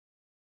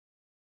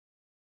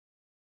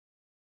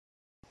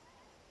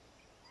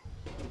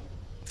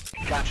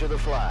Capture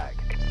the flag.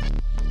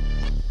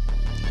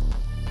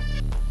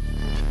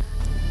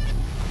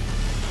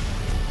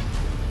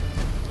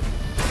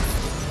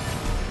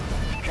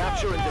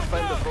 Capture and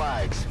defend the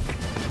flags.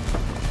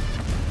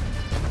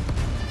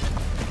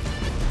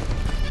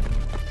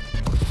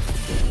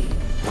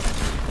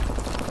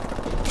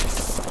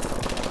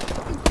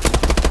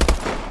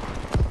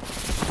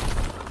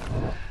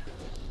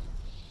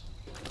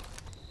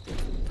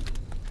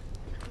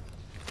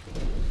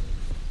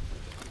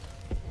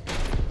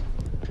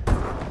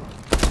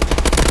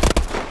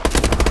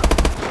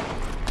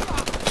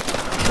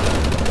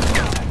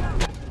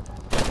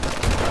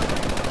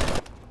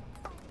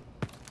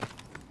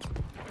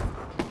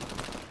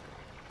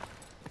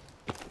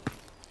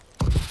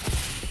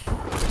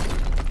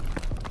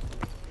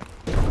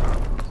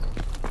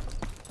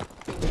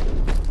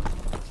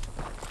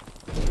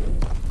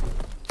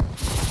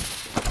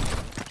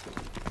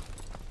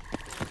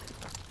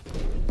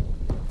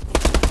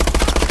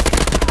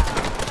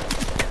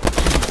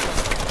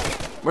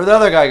 Where'd the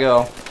other guy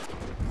go?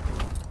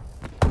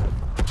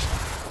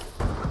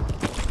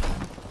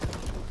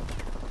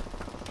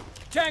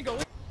 Tango.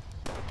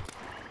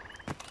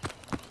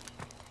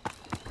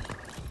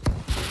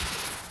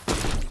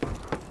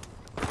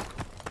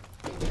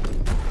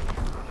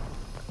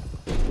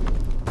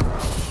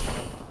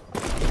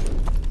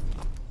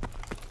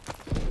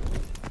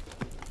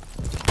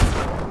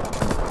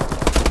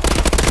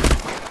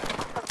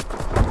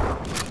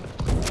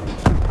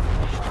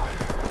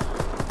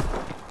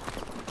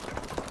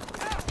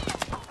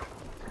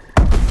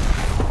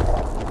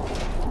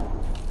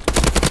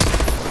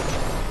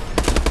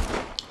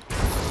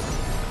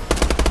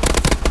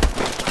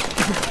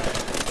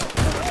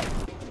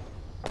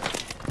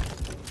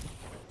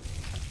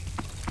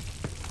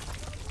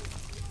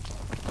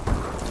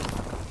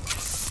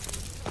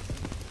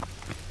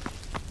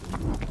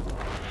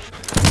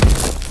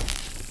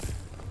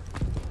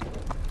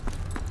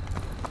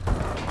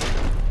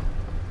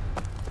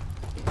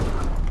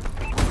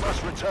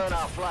 Return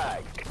our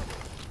flag.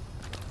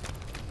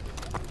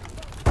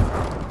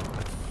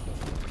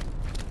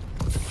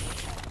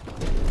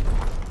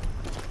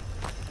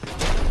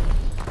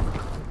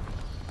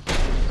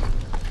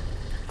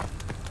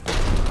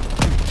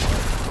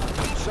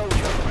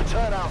 Soldier,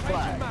 return our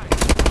flag.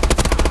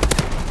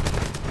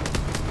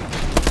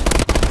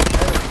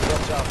 Enemy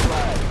dropped our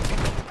flag.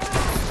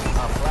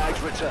 Our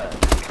flag's returned.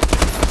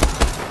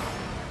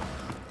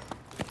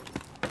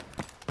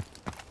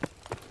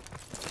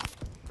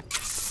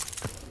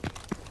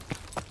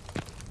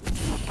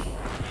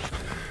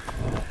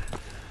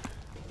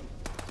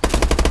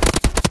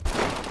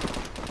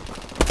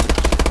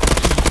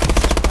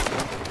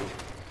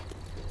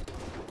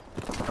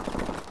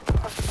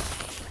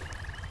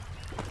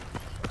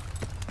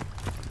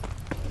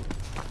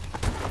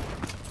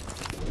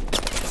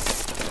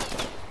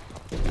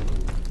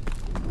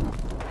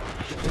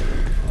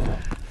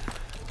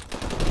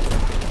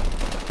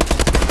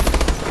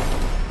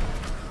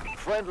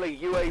 Friendly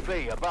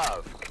UAV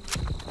above.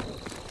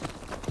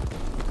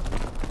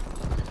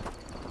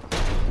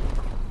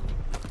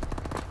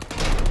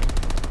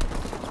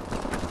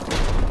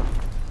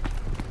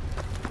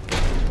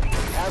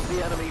 We have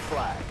the enemy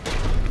flag.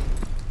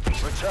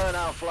 Return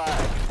our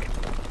flag.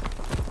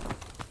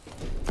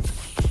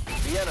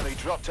 The enemy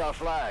dropped our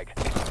flag.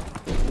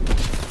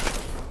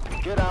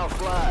 Get our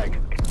flag.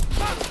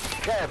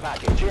 Care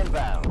package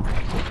inbound.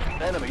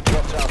 Enemy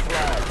dropped our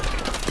flag.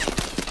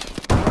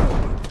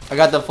 I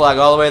got the flag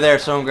all the way there,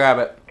 someone grab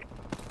it.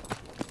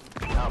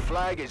 Our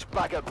flag is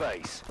back at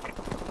base.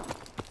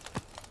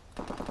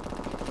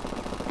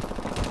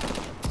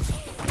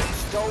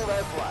 Stole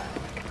their flag.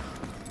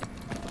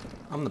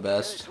 I'm the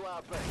best. Get it to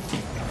our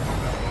base.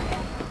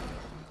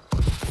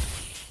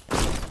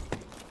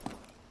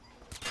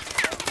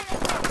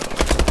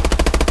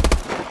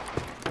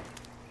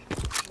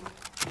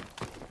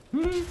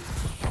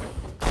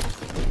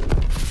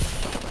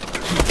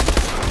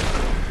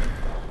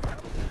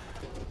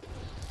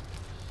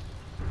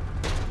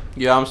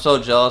 Yeah, I'm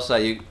so jealous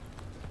that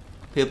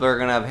people are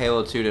gonna have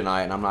Halo 2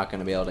 tonight and I'm not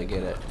gonna be able to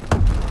get it.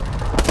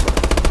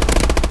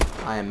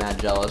 I am mad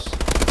jealous.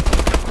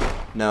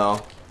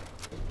 No.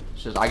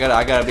 It's just I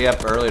gotta be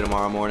up early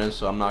tomorrow morning,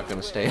 so I'm not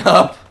gonna stay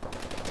up.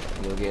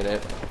 You'll get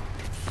it.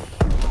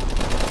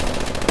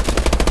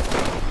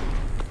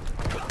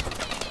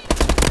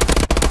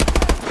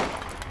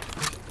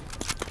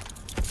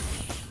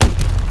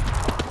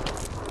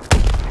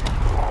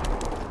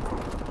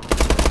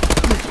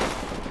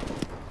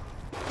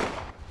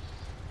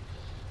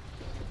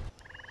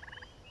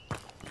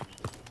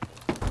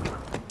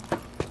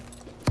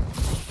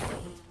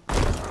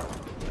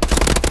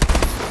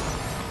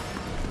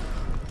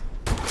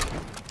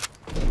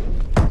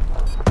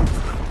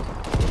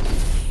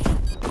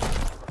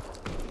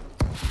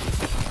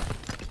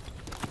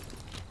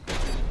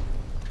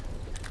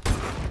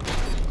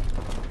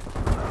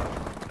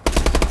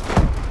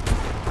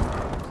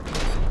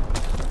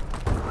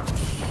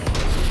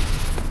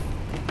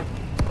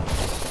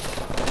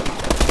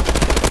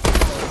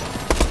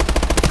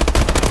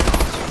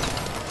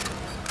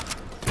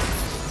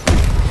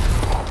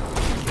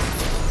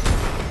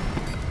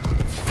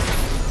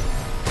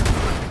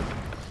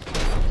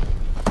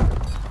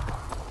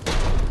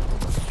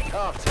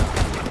 Half time.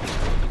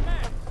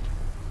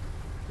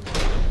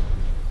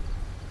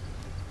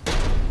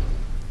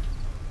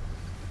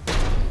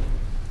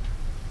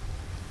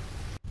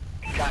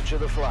 Capture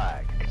the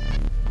flag.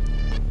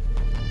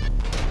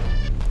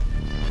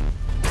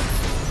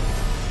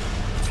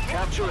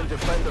 Capture and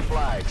defend the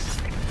flags.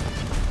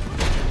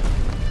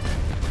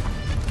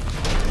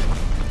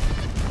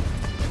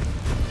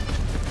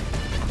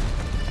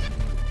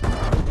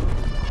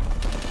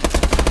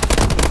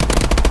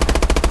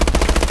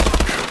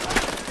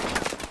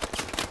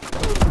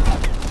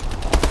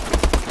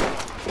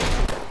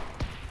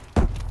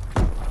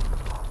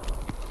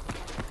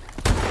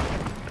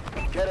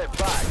 Get it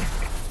back.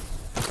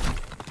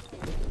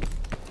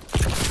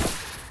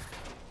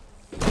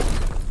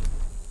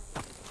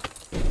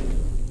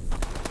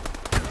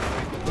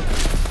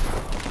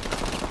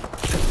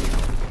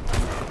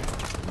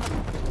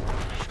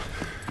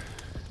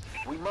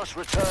 We must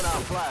return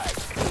our flag.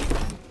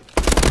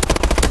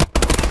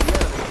 The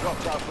enemy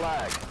dropped our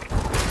flag.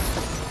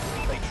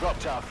 They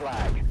dropped our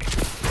flag.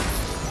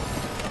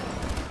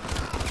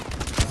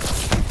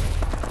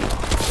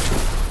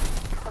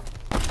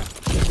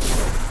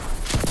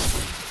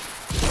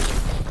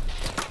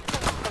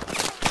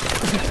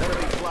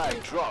 Enemy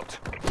flag dropped.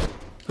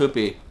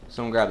 Poopy.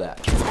 Someone grab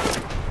that.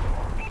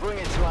 Bring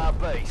it to our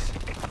base.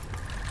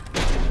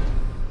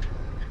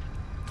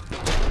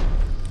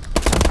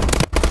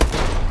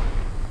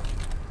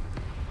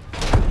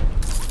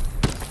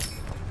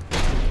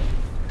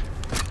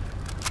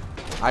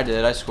 I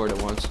did. I scored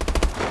it once.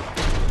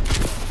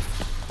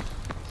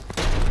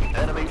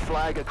 Enemy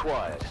flag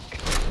acquired.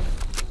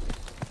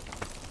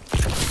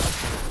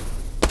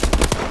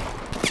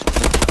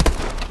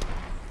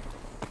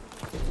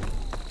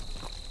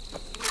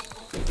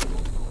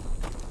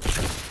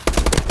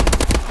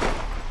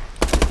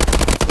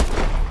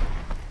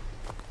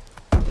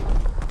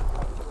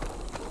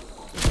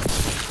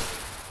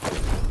 Enemy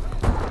flag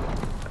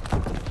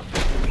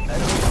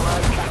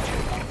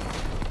captured.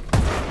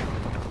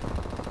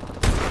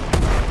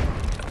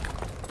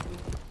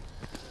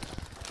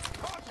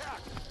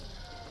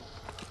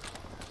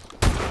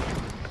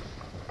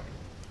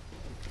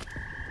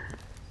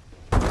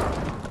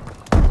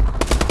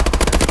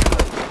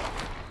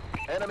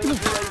 Enemy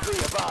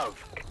UAV above.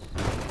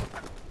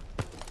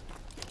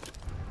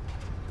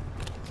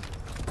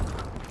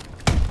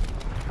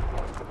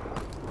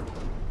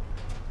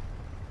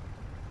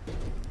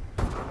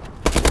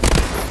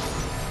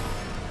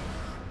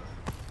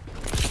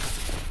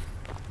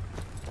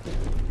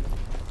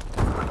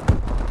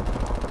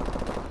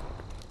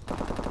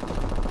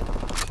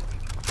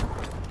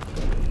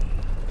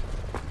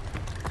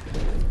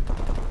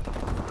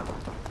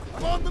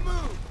 I'm on the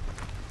move.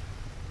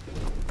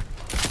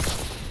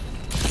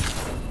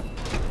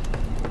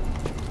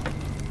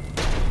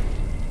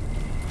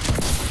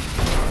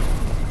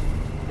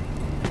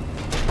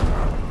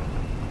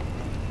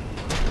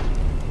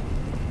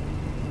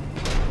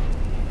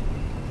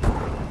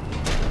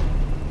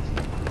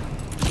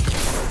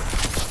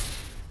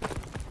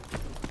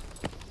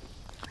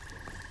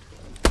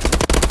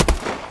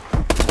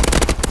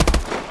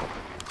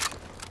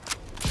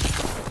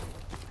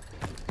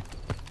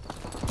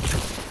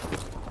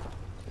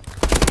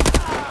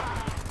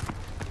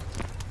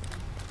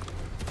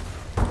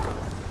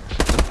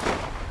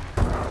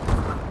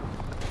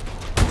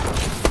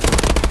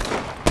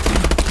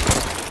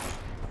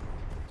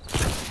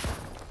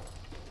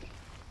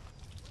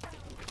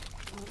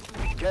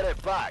 Get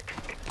it back.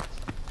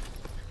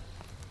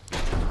 The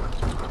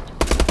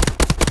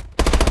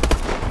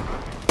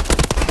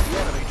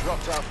enemy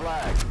dropped our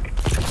flag.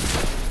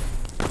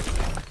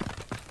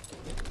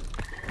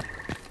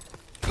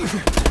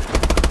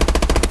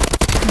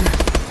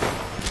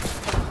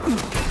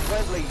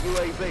 Friendly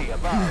UAV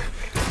above.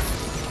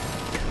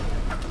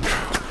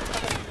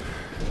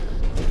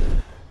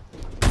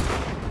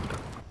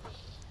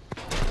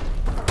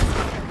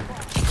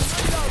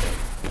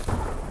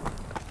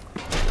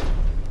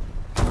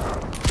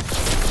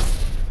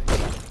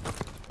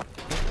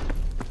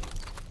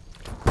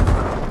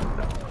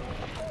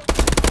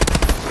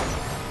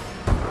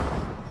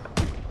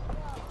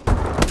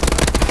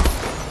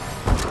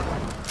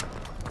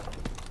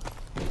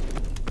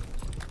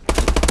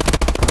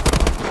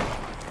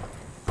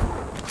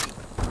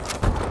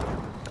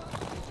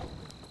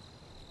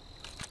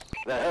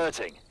 They're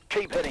hurting.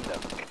 Keep hitting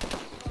them.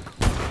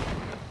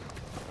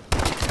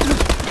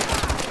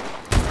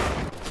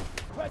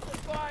 Press the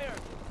fire.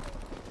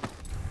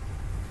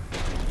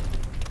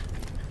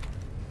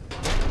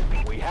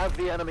 We have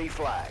the enemy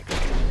flag.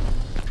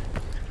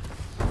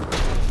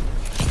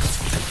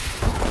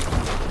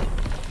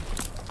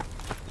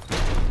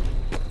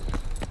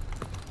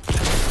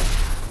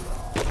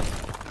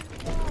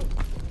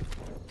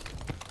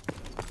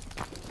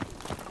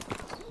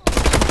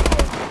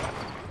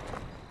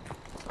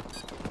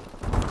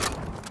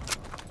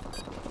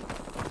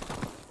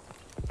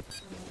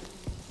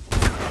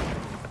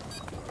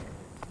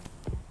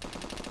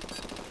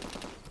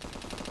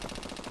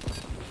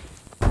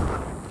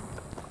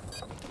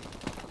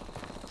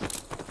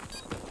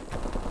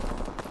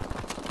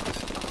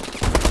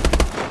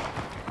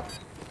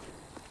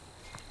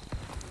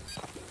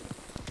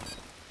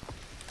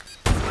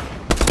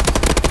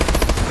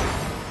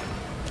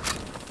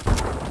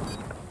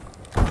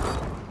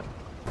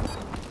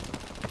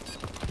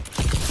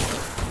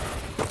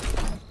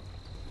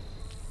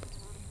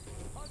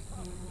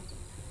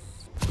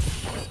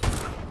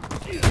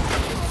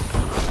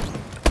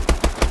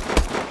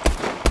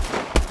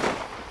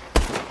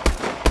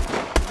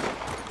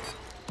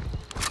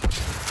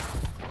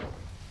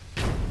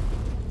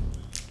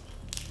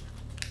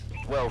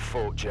 Well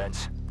fought,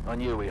 gents. I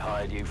knew we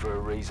hired you for a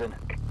reason.